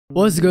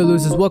What's good,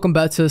 losers? Welcome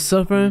back to the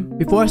suffering.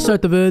 Before I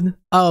start the vid,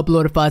 I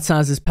uploaded 5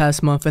 times this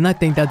past month and I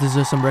think that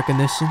deserves some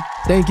recognition.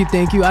 Thank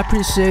you, I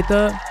appreciate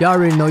that. Y'all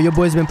already know your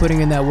boy's been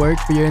putting in that work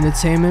for your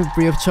entertainment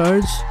free of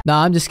charge.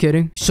 Nah, I'm just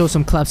kidding. Show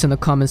some claps in the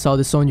comments, I'll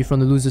disown you from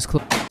the losers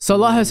club. So a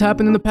lot has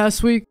happened in the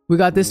past week. We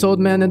got this old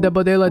man in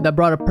DBD that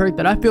brought a perk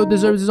that I feel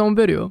deserves his own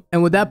video.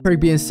 And with that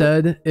perk being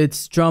said,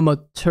 it's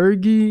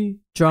dramaturgy,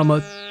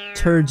 drama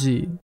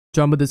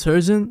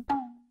detergent.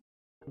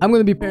 I'm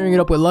going to be pairing it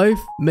up with life,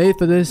 made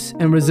for this,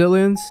 and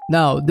resilience.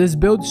 Now, this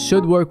build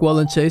should work well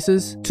in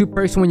chases. 2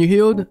 perks when you're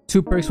healed,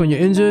 2 perks when you're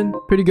injured.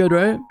 Pretty good,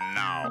 right?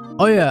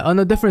 Oh yeah, on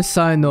a different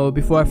side note,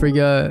 before I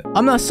forget,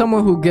 I'm not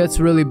someone who gets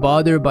really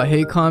bothered by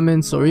hate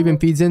comments or even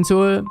feeds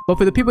into it. But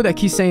for the people that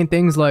keep saying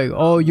things like,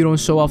 oh, you don't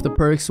show off the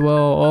perks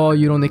well, oh,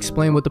 you don't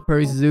explain what the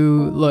perks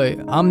do, like,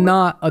 I'm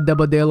not a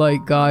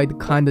DBD guide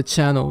kind of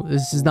channel.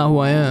 This is not who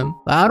I am.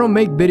 Like, I don't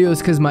make videos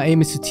because my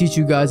aim is to teach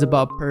you guys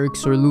about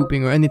perks or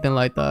looping or anything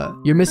like that.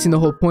 You're missing the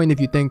whole point if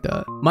you think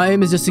that. My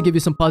aim is just to give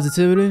you some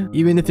positivity,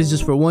 even if it's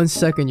just for 1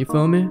 second, you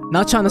feel me?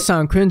 Not trying to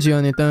sound cringy or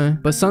anything,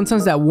 but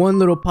sometimes that one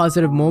little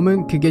positive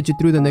moment could get you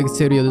through the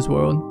negativity of this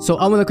world. So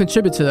I want to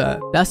contribute to that.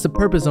 That's the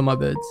purpose of my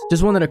vids.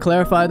 Just wanted to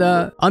clarify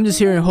that. I'm just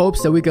here in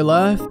hopes that we could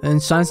laugh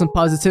and shine some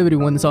positivity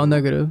when it's all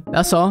negative.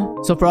 That's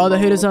all. So for all the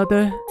haters out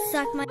there,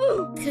 suck my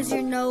because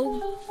you're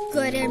no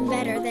good and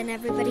better than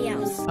everybody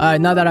else.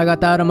 Alright, now that I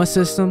got that out of my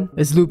system,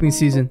 it's looping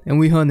season and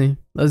we honey.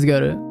 Let's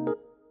get it.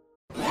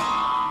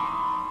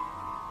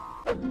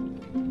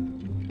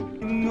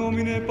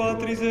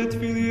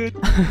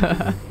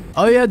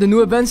 Oh yeah, the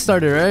new event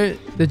started, right?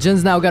 The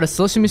gens now got a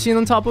slushy machine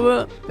on top of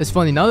it. It's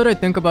funny, now that I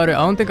think about it, I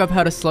don't think I've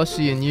had a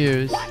slushy in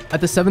years.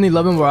 At the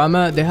 7-Eleven where I'm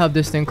at, they have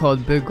this thing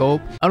called Big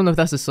Gulp. I don't know if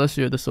that's the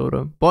slushy or the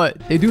soda, but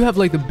they do have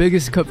like the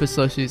biggest cup for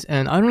slushies,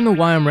 and I don't know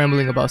why I'm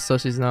rambling about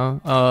slushies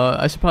now.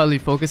 I should probably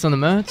focus on the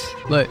match.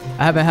 Like,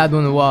 I haven't had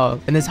one in a while,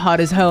 and it's hot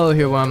as hell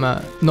here where I'm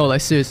at. No,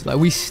 like seriously,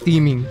 like we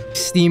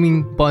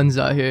steaming buns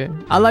out here.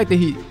 I like the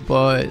heat,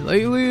 but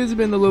lately it's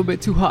been a little bit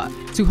too hot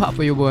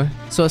for your boy.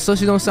 So a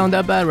slushie don't sound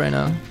that bad right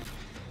now.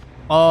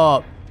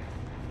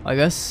 I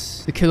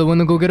guess the killer went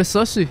to go get a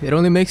slushie. It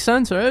only makes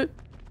sense, right?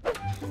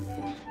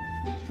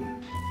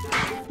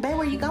 Babe,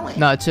 where you going?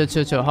 Nah,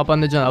 chill. Hop on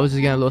the jump. I was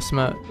just getting a little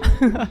smack.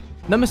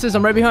 Nemesis,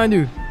 I'm right behind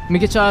you. Let me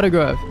get your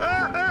autograph.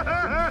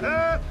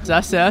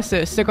 That's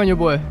it. Stick on your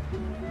boy.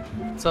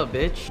 What's up,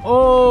 bitch?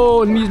 Oh,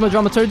 let me use my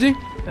dramaturgy.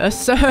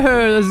 Yes, sir.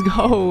 Let's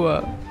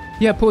go.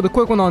 Yeah, pulled a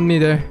quick one on me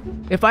there.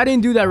 If I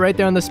didn't do that right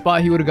there on the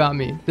spot, he would have got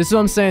me. This is what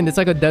I'm saying. It's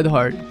like a dead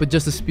heart, but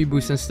just a speed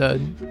boost instead.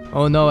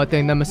 Oh no, I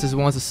think Nemesis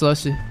wants a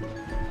slushie.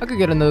 I could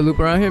get another loop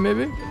around here,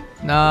 maybe?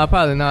 Nah,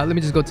 probably not. Let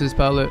me just go to this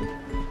pallet.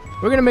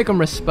 We're gonna make him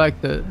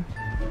respect it.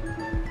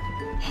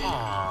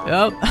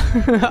 Yep.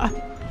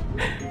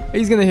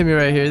 He's gonna hit me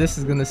right here. This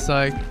is gonna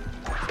suck.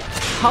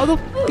 How the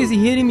f is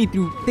he hitting me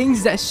through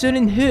things that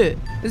shouldn't hit?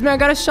 This man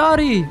got a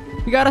shotty.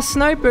 He got a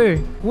sniper.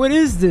 What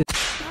is this?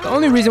 The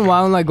only reason why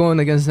I don't like going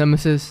against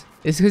Nemesis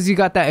is because he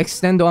got that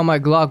extendo on my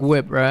Glock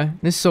whip, right?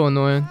 This is so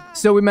annoying.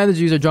 Still, we managed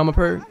to use a drama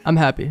perk. I'm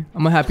happy.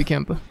 I'm a happy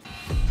camper.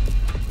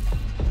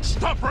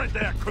 Stop right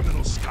there,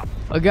 criminal scum.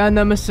 Again,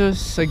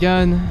 Nemesis.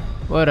 Again.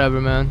 Whatever,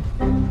 man.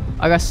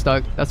 I got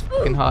stuck. That's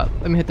fucking hot.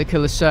 Let me hit the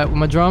killer shot with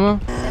my drama.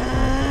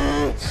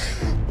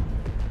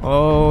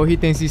 Oh, he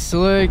thinks he's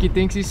slick.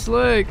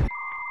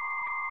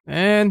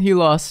 And he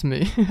lost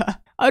me.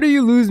 How do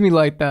you lose me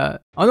like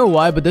that? I don't know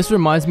why, but this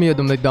reminds me of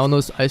the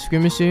McDonald's ice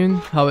cream machine.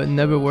 How it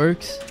never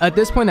works. At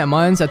this point at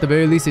mines, at the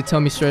very least, they tell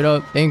me straight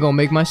up, they ain't gonna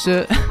make my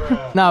shit.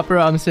 Nah, bro,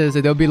 I'm serious.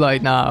 They'll be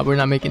like, nah, we're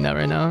not making that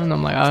right now. And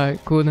I'm like,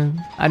 alright, cool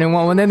then. I didn't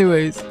want one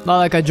anyways. Not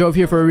like I drove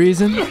here for a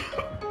reason.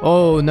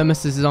 Oh,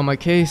 Nemesis is on my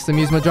case. Let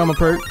me use my drama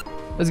perk.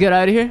 Let's get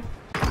out of here.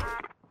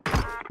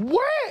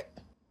 What?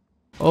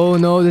 Oh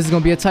no, this is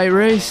gonna be a tight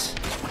race.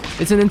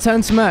 It's an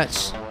intense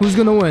match. Who's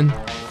gonna win?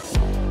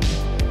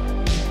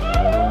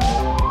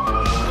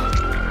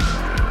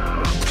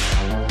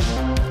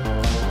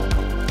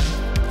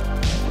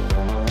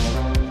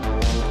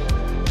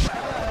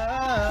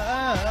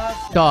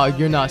 Dog,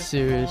 you're not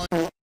serious.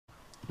 I'm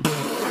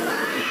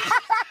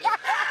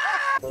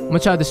gonna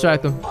try to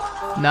distract him.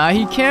 Nah,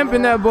 he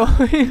camping that boy.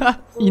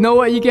 You know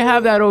what? You can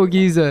have that old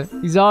geezer.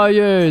 He's all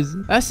yours.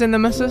 That's it,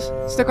 Nemesis.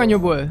 Stick on your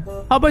boy.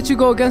 How about you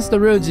go against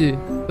the real G?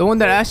 The one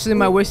that actually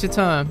might waste your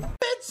time.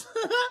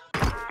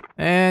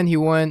 And he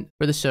went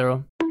for the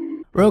Cheryl.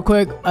 Real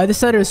quick, I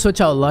decided to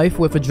switch out life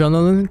with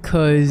adrenaline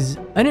because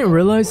I didn't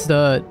realize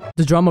that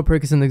the drama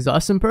perk is an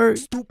exhaustion perk.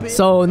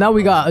 So now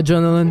we got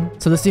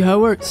adrenaline. So let's see how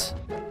it works.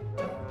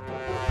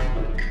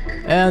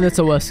 And it's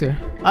a Wesker.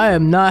 I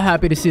am not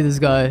happy to see this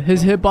guy.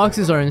 His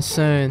hitboxes are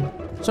insane.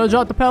 Should I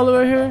drop the pallet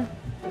right here?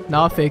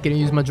 Nah, I'll fake it and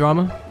use my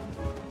drama.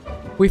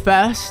 We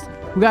fast.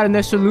 We got an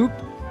extra loop.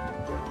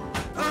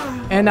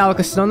 And now I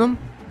can stun him.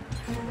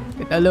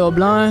 Get that little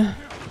blind.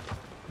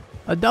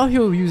 I doubt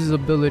he'll use his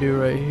ability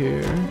right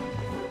here.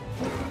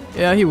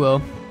 Yeah, he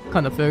will.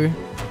 Kind of figure.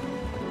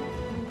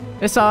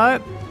 It's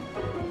alright.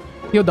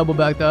 He'll double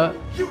back that.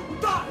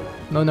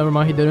 No, never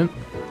mind. He didn't.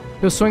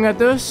 He'll swing at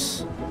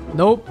this.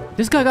 Nope.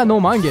 This guy got no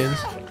mind games.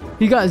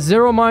 He got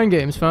 0 mind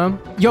games, fam.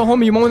 Yo,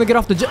 homie, you might want to get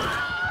off the jet.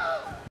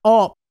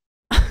 Oh.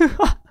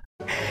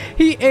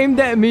 He aimed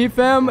at me,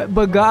 fam,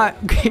 but got...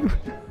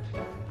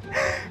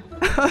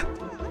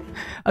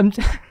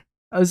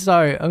 I'm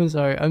sorry.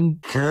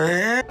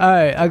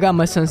 Alright, I got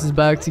my senses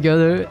back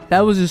together.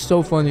 That was just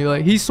so funny.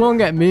 Like, he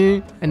swung at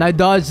me, and I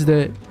dodged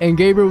it. And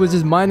Gabriel was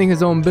just minding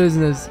his own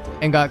business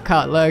and got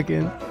caught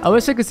lacking. I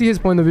wish I could see his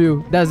point of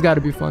view. That's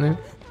gotta be funny.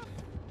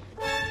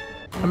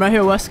 I'm right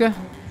here, Wesker.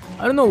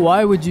 I don't know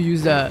why would you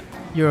use that,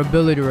 your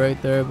ability right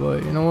there,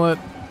 but you know what?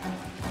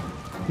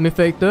 Let me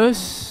fake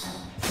this.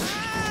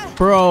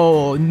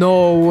 Bro,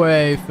 no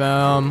way,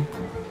 fam.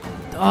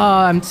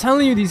 I'm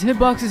telling you, these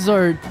hitboxes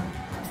are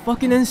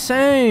fucking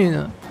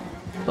insane.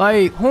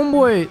 Like,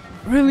 homeboy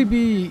really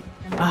be...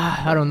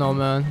 I don't know,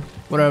 man.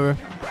 Whatever.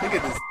 Look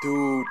at this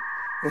dude.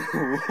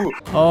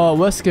 Oh,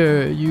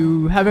 Wesker,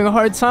 you having a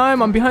hard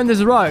time? I'm behind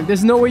this rock.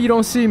 There's no way you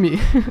don't see me.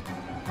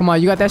 Come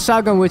on, you got that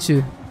shotgun with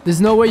you.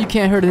 There's no way you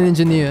can't hurt an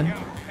engineer.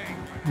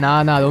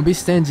 Nah, don't be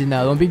stingy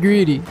now. Don't be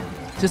greedy.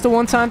 Just a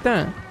one-time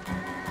thing.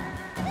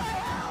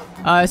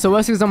 Alright, so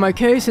Wesker's on my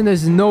case, and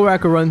there's nowhere I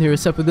can run here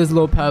except for this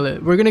little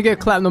pallet. We're gonna get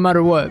clapped no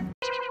matter what.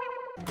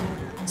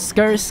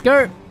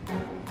 Skirt.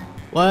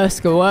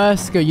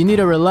 Wesker, you need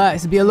to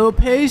relax. Be a little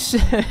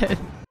patient.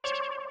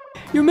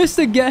 You missed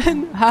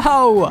again?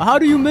 How? How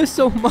do you miss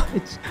so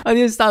much? I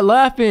need to start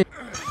laughing.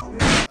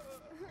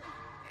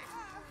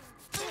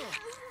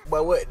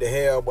 But what the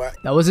hell, boy?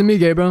 That wasn't me,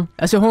 Gabriel.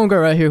 That's your homegirl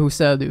right here who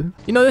stabbed you.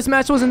 You know, this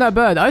match wasn't that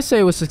bad. I say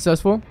it was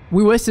successful.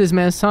 We wasted this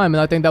man's time,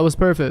 and I think that was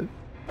perfect.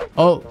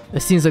 Oh,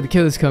 it seems like the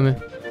killer's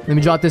coming. Let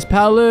me drop this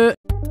pallet.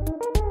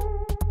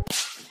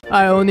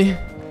 Alright, Oni.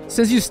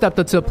 Since you stepped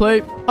up to the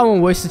plate, I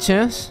won't waste a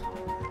chance.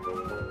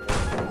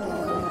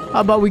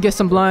 How about we get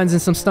some blinds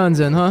and some stuns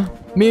in, huh?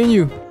 Me and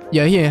you.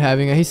 Yeah, he ain't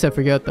having it. He said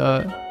forget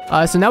that.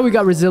 Alright, so now we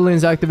got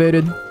resilience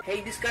activated. Hey,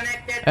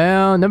 disconnected.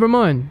 And never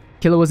mind.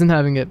 Killer wasn't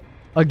having it.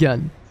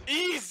 Again.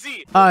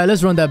 Alright,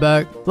 let's run that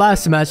back.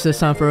 Last match this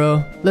time for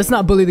real. Let's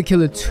not bully the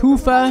killer too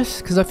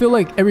fast, because I feel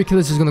like every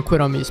killer's just gonna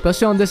quit on me,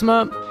 especially on this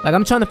map. Like,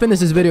 I'm trying to finish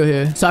this video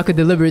here so I could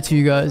deliver it to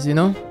you guys, you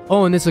know?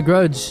 Oh, and it's a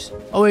grudge.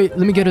 Oh wait,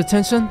 let me get her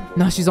attention.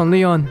 Nah, she's on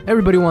Leon.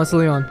 Everybody wants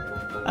Leon.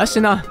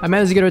 Actually, nah, I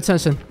managed to get her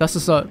attention. That's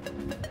what's up.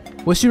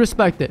 Will she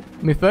respect it?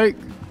 Me fake?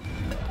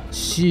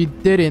 She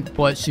didn't,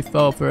 but she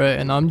fell for it,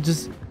 and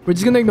we're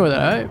just gonna ignore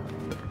that, alright?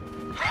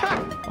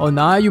 Oh,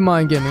 now you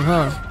mind gaming,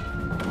 huh?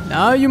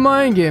 Now you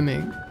mind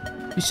gaming.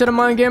 You should have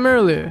mind game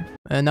earlier.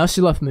 And now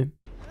she left me.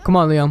 Come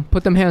on, Leon.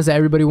 Put them hands that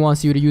everybody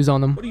wants you to use on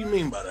them. What do you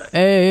mean by that?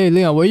 Hey,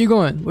 Leon, where you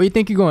going? Where you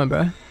think you're going,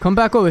 bruh? Come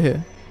back over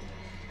here.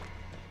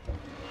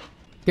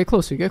 Get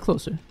closer.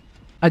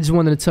 I just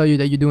wanted to tell you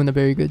that you're doing a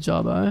very good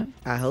job, alright?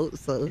 I hope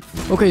so.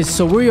 Okay,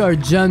 so we are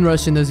gen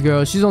rushing this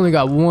girl. She's only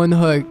got 1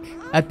 hook.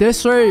 At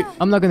this rate,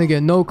 I'm not gonna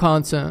get no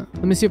content.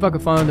 Let me see if I can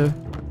find her.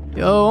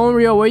 Yo,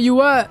 Onryo, where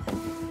you at?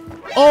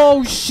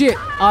 Oh shit!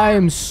 I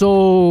am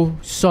so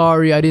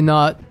sorry. I did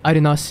not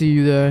see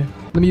you there.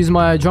 Let me use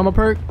my drama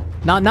perk.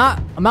 Not.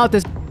 I'm out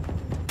this.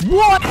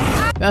 What?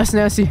 That's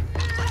nasty.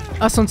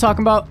 That's what I'm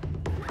talking about.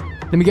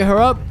 Let me get her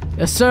up.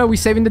 Yes, sir. We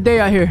saving the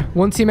day out here.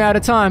 One team at a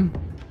time.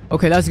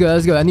 Okay, that's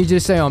good. I need you to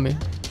stay on me.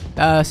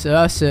 That's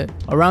it.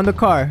 Around the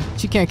car.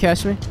 She can't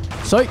catch me.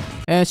 Sorry.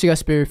 And she got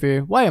spirit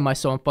fear. Why am I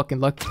so unfucking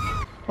lucky?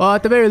 Well,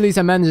 at the very least,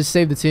 I managed to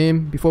save the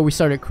team before we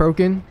started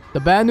croaking. The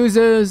bad news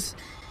is,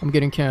 I'm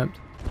getting camped.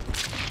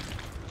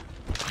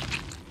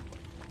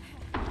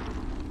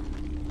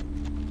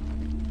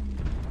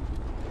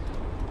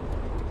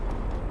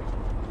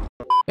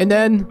 And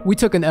then we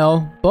took an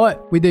L,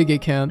 but we did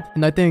get camped,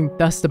 and I think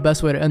that's the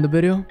best way to end the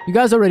video. You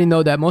guys already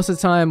know that most of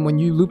the time when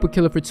you loop a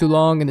killer for too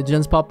long and the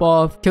gens pop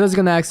off, killer's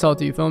gonna act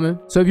salty, you feel me?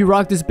 So if you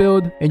rock this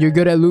build and you're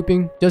good at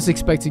looping, just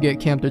expect to get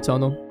camped or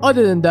tunnel.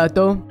 Other than that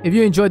though, if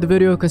you enjoyed the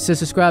video, consider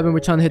subscribing. We're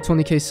trying to hit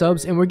 20k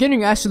subs, and we're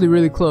getting actually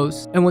really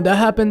close. And when that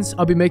happens,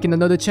 I'll be making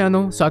another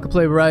channel so I can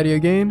play a variety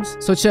of games.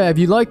 So chat, if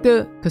you liked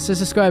it, consider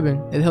subscribing.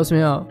 It helps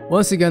me out.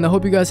 Once again, I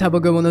hope you guys have a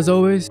good one as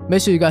always.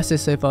 Make sure you guys stay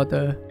safe out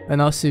there,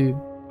 and I'll see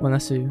you when I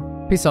see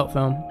you. Peace out,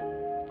 fam.